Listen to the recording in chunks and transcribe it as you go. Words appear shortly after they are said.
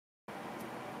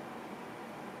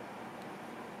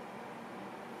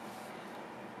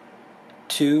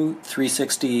two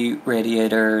 360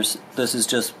 radiators. This is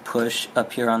just push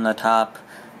up here on the top,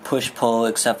 push-pull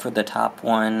except for the top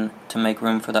one to make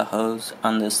room for the hose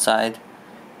on this side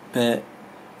bit.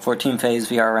 14-phase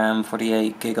VRM,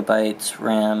 48 gigabytes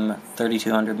RAM,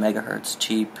 3200 megahertz,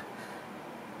 cheap-ish,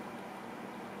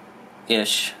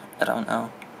 I don't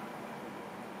know.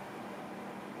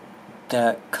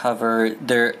 That cover,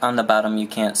 there on the bottom you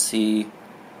can't see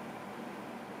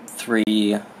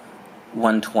 3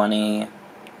 120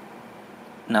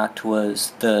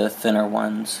 Noctuas, the thinner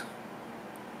ones.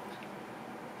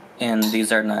 And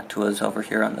these are Noctuas over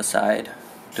here on the side,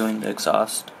 doing the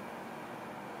exhaust.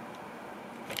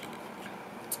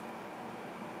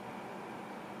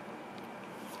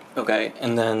 Okay,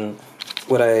 and then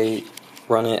what I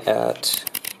run it at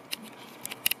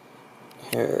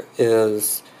here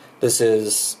is, this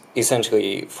is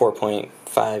essentially 4.56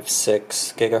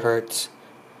 gigahertz.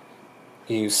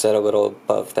 You set a little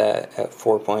above that at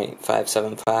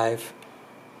 4.575.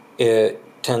 It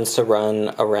tends to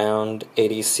run around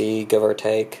 80C, give or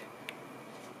take.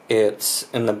 It's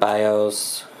in the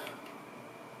BIOS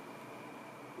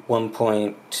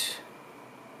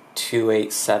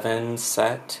 1.287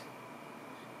 set,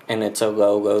 and it's a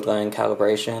low load line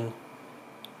calibration.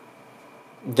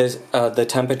 This the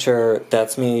temperature,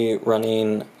 that's me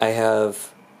running, I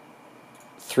have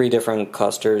 3 different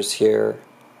clusters here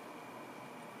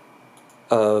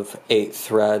of 8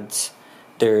 threads.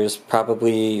 There's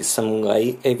probably some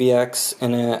light AVX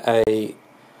in it. I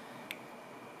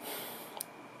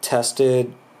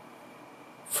tested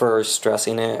for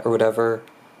stressing it or whatever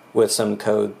with some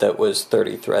code that was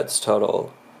 30 threads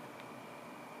total,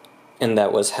 and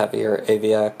that was heavier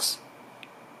AVX.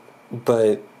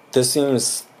 But this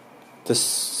seems the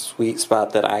sweet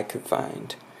spot that I could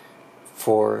find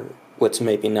for what's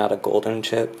maybe not a golden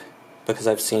chip, because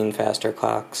I've seen faster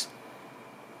clocks.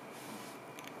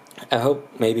 I hope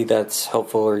maybe that's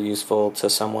helpful or useful to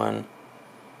someone,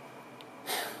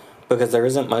 because there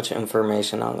isn't much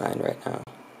information online right now.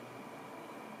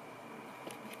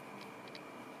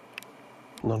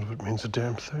 None of it means a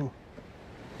damn thing.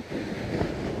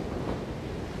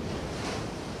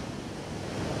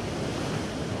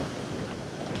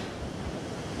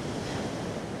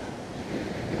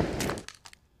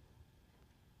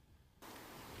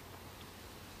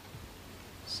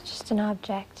 It's just an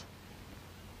object.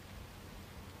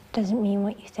 Doesn't mean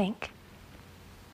what you think.